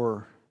longing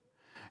for.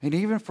 And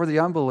even for the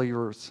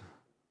unbelievers,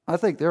 I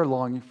think they're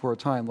longing for a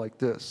time like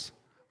this,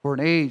 for an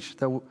age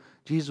that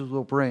Jesus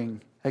will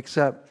bring,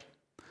 except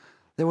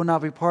they will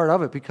not be part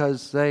of it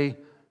because they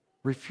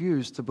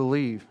refuse to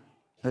believe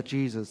that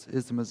Jesus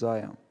is the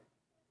Messiah.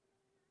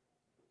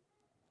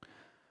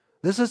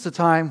 This is the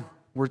time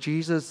where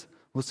Jesus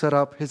will set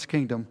up his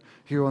kingdom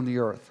here on the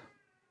earth.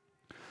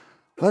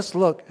 Let's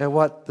look at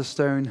what the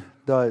stone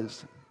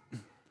does,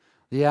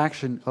 the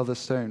action of the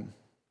stone.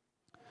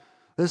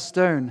 This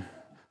stone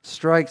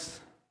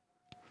strikes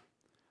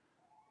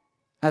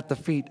at the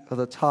feet of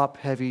the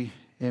top-heavy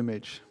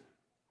image.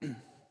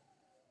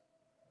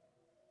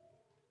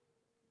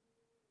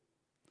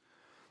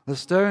 The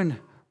stone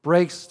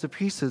breaks to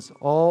pieces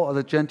all of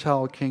the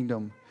Gentile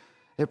kingdom.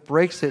 It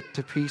breaks it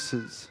to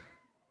pieces.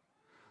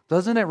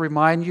 Doesn't it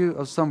remind you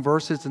of some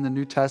verses in the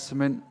New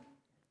Testament?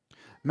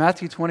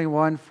 Matthew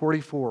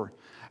 21:44.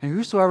 And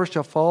whosoever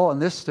shall fall on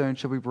this stone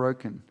shall be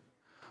broken.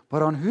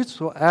 But on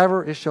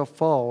whosoever it shall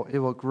fall, it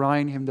will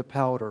grind him to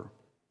powder.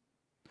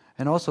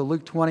 And also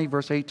Luke 20,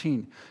 verse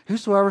 18.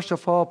 Whosoever shall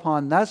fall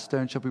upon that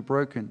stone shall be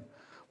broken.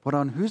 But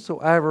on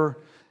whosoever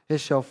it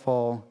shall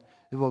fall,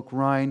 it will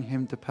grind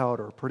him to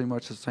powder. Pretty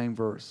much the same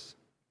verse.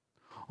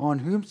 On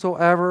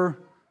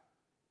whomsoever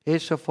it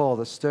shall fall,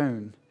 the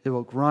stone, it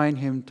will grind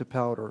him to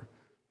powder.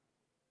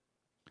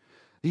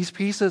 These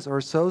pieces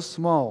are so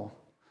small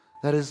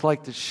that it is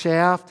like the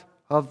shaft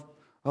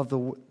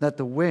that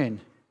the wind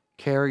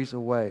carries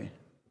away.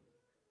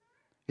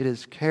 It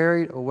is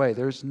carried away.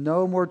 There's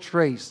no more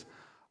trace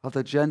of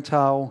the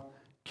Gentile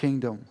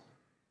kingdom.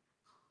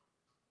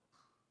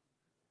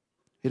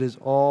 It is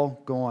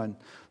all gone.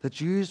 The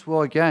Jews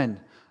will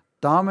again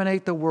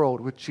dominate the world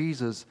with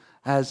Jesus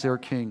as their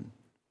king.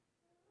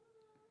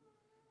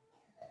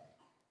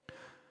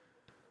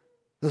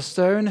 The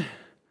stone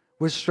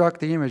which struck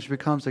the image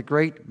becomes a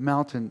great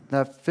mountain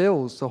that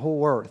fills the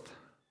whole earth.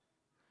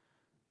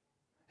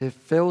 It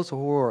fills the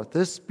whole earth.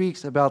 This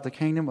speaks about the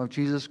kingdom of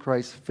Jesus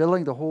Christ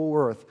filling the whole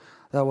earth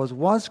that was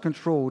once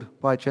controlled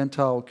by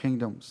Gentile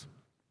kingdoms.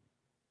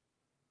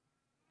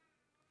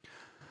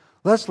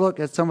 Let's look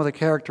at some of the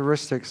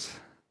characteristics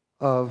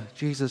of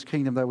Jesus'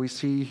 kingdom that we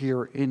see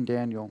here in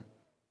Daniel.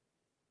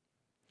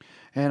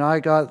 And I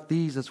got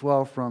these as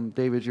well from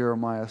David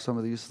Jeremiah, some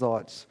of these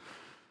thoughts.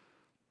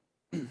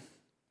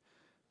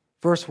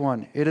 Verse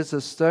 1, it is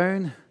a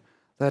stone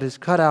that is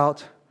cut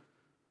out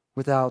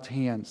without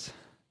hands.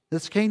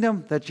 This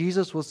kingdom that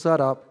Jesus will set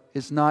up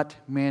is not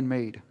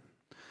man-made.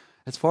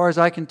 As far as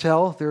I can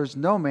tell, there is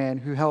no man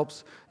who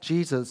helps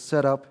Jesus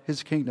set up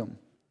his kingdom.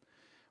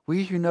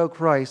 We who know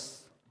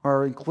Christ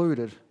are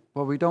included,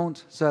 but we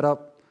don't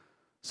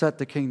set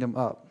the kingdom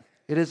up.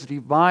 It is a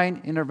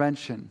divine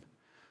intervention,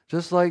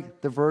 just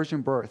like the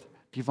virgin birth,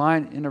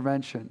 divine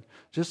intervention,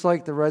 just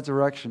like the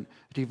resurrection,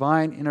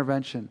 divine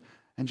intervention,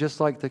 and just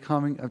like the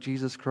coming of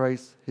Jesus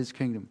Christ, his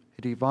kingdom,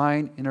 a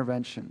divine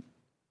intervention.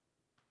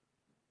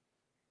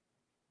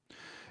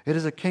 It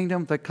is a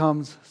kingdom that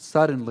comes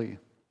suddenly.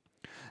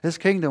 This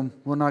kingdom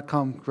will not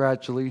come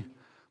gradually,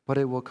 but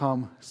it will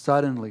come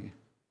suddenly.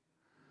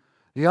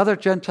 The other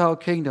Gentile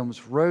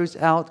kingdoms rose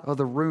out of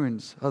the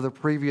ruins of the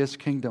previous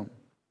kingdom.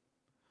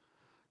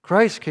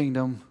 Christ's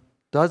kingdom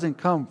doesn't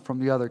come from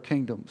the other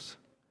kingdoms.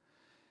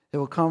 It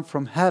will come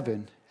from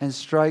heaven and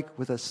strike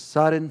with a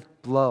sudden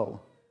blow.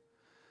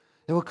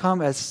 It will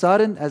come as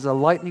sudden as the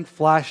lightning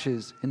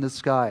flashes in the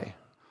sky,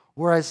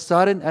 or as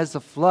sudden as the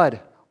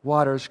flood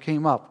waters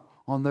came up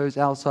on those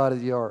outside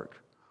of the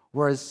ark,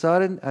 or as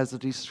sudden as the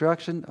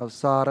destruction of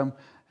Sodom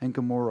and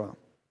Gomorrah.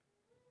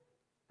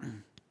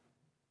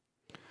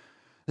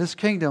 This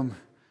kingdom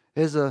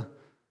is a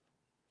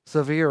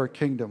severe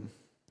kingdom.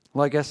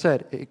 Like I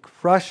said, it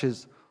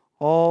crushes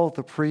all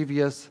the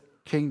previous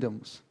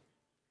kingdoms.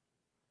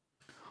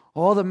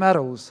 All the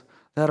metals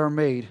that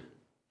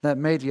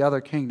made the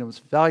other kingdoms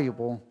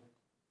valuable,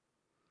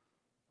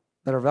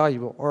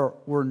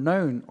 were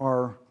known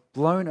or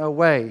blown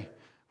away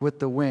with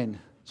the wind,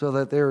 so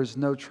that there is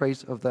no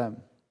trace of them.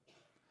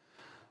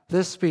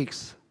 This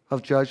speaks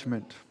of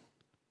judgment.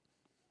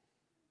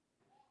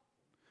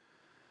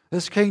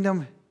 This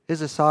kingdom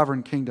is a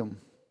sovereign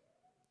kingdom.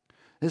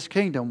 This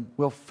kingdom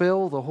will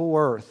fill the whole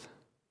earth.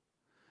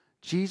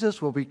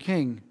 Jesus will be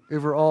king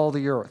over all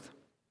the earth.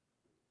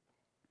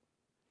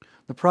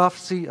 The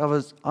prophecy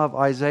of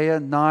Isaiah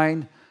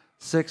 9,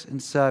 6,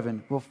 and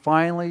 7 will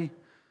finally,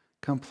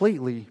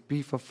 completely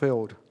be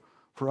fulfilled.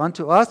 For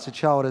unto us a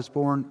child is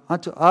born,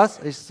 unto us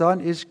a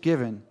son is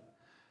given,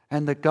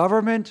 and the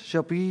government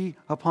shall be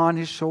upon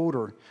his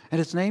shoulder, and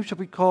his name shall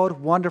be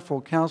called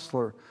Wonderful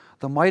Counselor,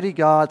 the Mighty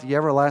God, the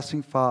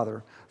Everlasting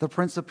Father, the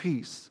Prince of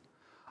Peace.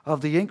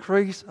 Of the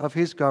increase of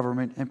his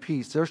government and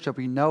peace there shall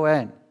be no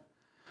end,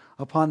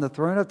 upon the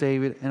throne of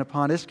David and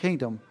upon his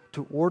kingdom,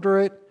 to order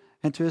it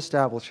and to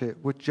establish it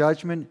with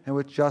judgment and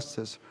with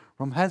justice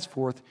from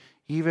henceforth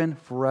even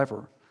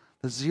forever.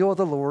 The zeal of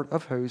the Lord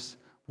of hosts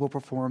will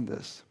perform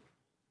this.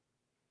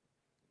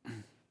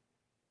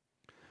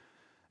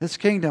 This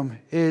kingdom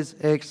is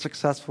a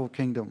successful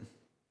kingdom.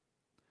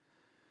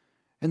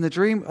 In the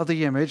dream of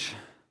the image,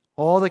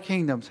 all the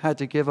kingdoms had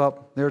to give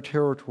up their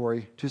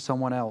territory to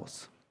someone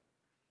else.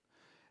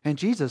 In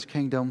Jesus'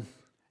 kingdom,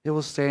 it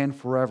will stand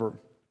forever.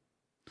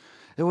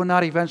 It will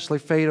not eventually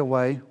fade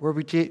away or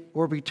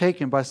be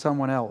taken by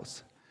someone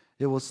else.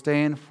 It will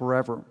stand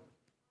forever.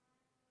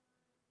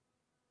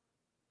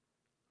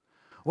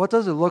 What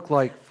does it look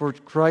like for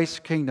Christ's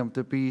kingdom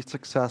to be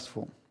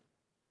successful?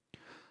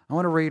 I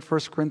want to read 1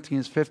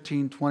 Corinthians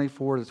 15,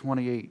 24 to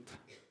 28.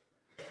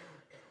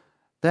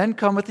 Then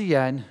cometh the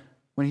end,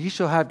 when he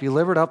shall have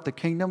delivered up the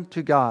kingdom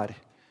to God,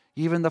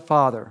 even the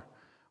Father,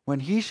 when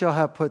he shall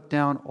have put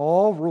down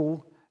all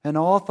rule and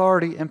all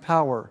authority and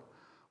power.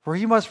 For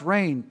he must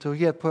reign till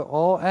he hath put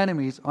all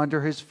enemies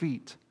under his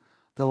feet.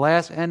 The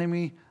last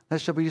enemy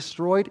that shall be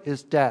destroyed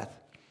is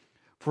death.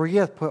 For he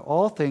hath put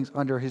all things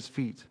under his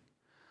feet.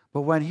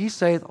 But when he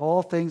saith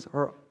all things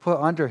are put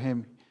under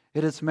him,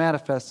 it is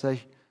manifest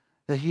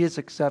that he is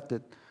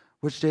accepted,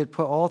 which did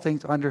put all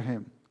things under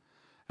him.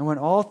 And when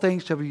all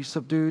things shall be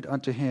subdued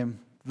unto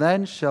him,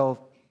 then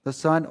shall the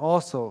Son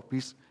also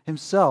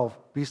himself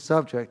be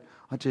subject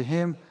unto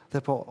him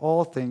that put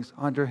all things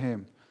under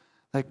him,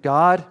 that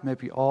God may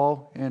be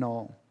all in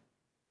all.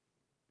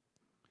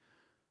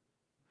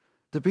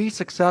 To be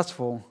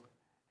successful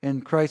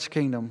in Christ's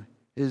kingdom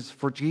is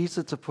for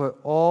Jesus to put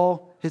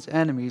all his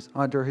enemies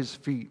under his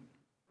feet,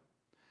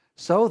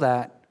 so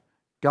that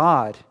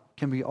God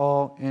can be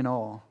all in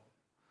all,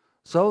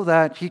 so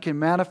that he can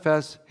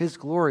manifest his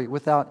glory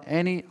without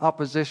any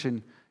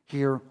opposition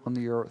here on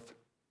the earth.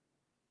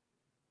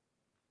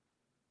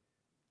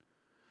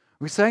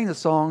 We sang the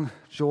song,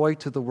 Joy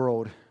to the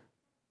World.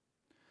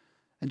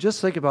 And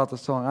just think about the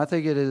song. I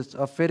think it is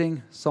a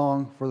fitting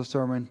song for the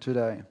sermon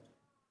today.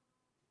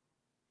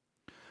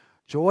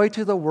 Joy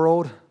to the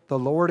world, the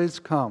Lord is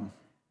come.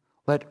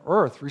 Let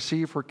earth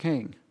receive her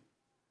King.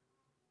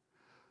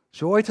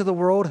 Joy to the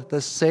world,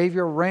 the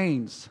Savior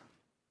reigns.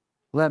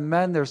 Let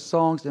men their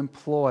songs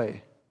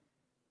employ.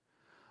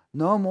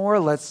 No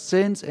more let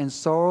sins and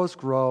sorrows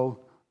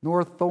grow,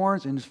 nor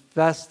thorns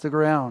infest the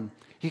ground.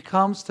 He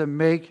comes to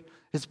make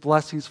his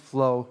blessings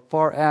flow,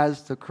 far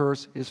as the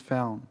curse is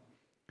found.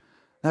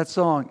 That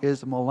song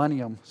is a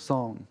millennium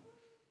song.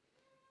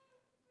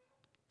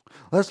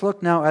 Let's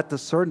look now at the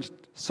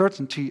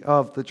certainty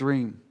of the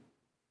dream.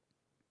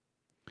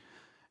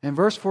 In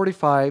verse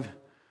 45,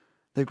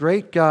 the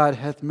great God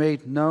hath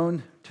made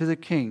known to the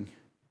king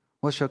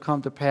what shall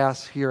come to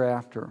pass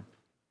hereafter.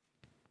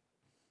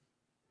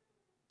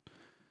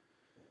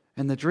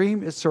 And the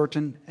dream is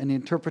certain, and the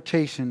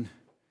interpretation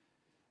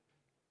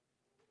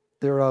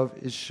thereof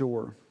is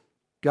sure.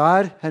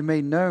 God had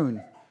made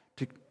known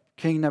to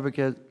King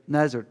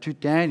Nebuchadnezzar, to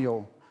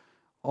Daniel,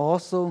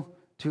 also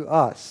to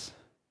us,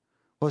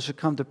 what should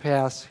come to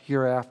pass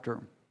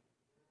hereafter.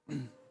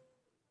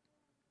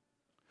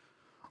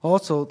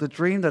 Also, the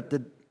dream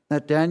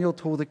that Daniel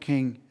told the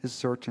king is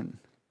certain.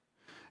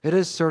 It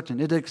is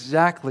certain. It is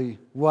exactly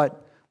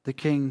what the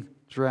king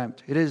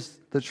dreamt. It is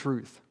the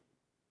truth.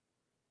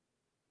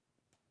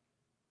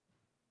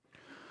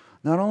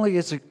 Not only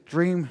is the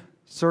dream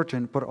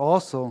certain, but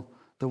also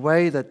the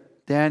way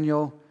that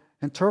Daniel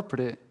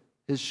interpreted it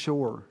is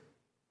sure.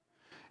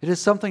 It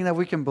is something that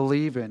we can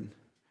believe in.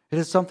 It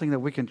is something that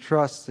we can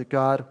trust that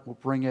God will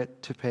bring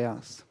it to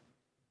pass.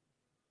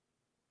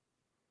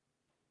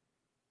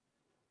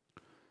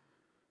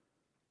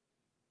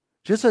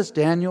 Just as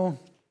Daniel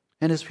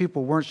and his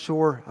people weren't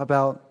sure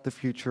about the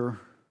future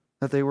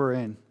that they were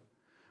in,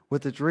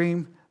 with the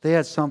dream, they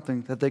had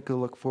something that they could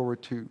look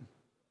forward to.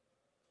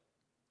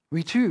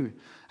 We too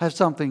have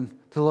something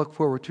to look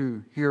forward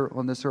to here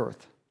on this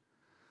earth.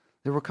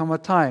 There will come a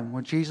time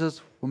when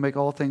Jesus will make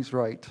all things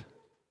right.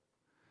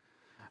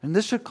 And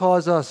this should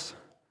cause us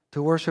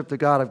to worship the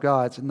God of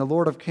gods and the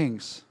Lord of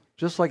kings,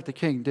 just like the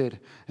king did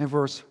in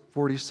verse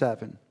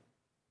 47.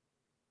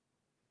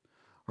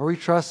 Are we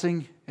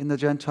trusting in the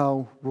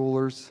Gentile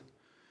rulers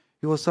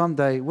who will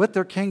someday, with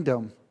their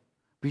kingdom,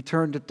 be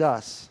turned to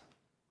dust?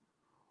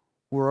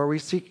 Or are we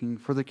seeking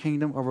for the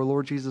kingdom of our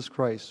Lord Jesus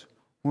Christ,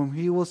 whom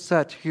he will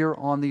set here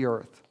on the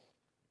earth?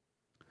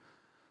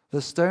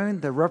 The stone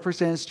that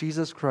represents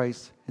Jesus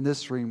Christ in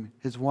this dream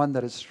is one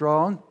that is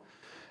strong,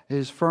 it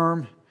is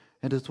firm,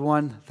 and is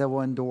one that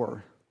will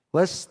endure.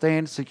 Let's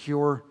stand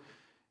secure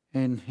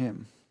in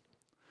him.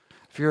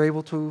 If you're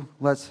able to,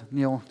 let's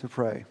kneel to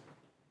pray.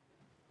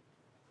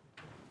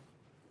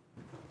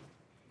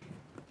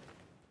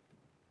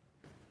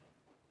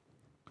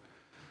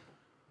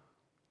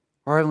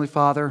 Our Heavenly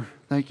Father,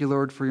 thank you,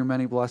 Lord, for your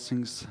many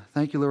blessings.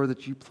 Thank you, Lord,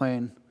 that you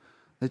plan,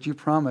 that you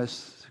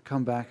promise to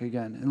come back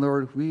again. And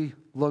Lord, we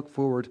look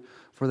forward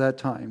for that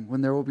time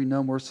when there will be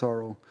no more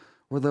sorrow,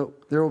 where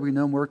there will be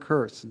no more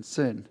curse and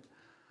sin.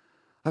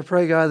 I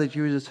pray, God, that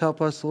you would just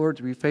help us, Lord,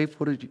 to be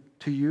faithful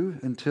to you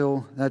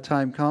until that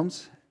time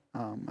comes.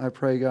 I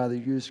pray, God, that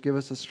you just give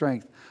us the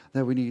strength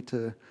that we need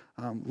to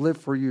live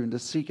for you and to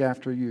seek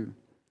after you.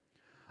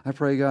 I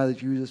pray, God,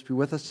 that you just be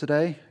with us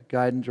today,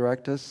 guide and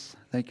direct us.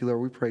 Thank you, Lord.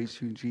 We praise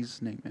you in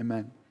Jesus' name.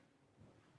 Amen.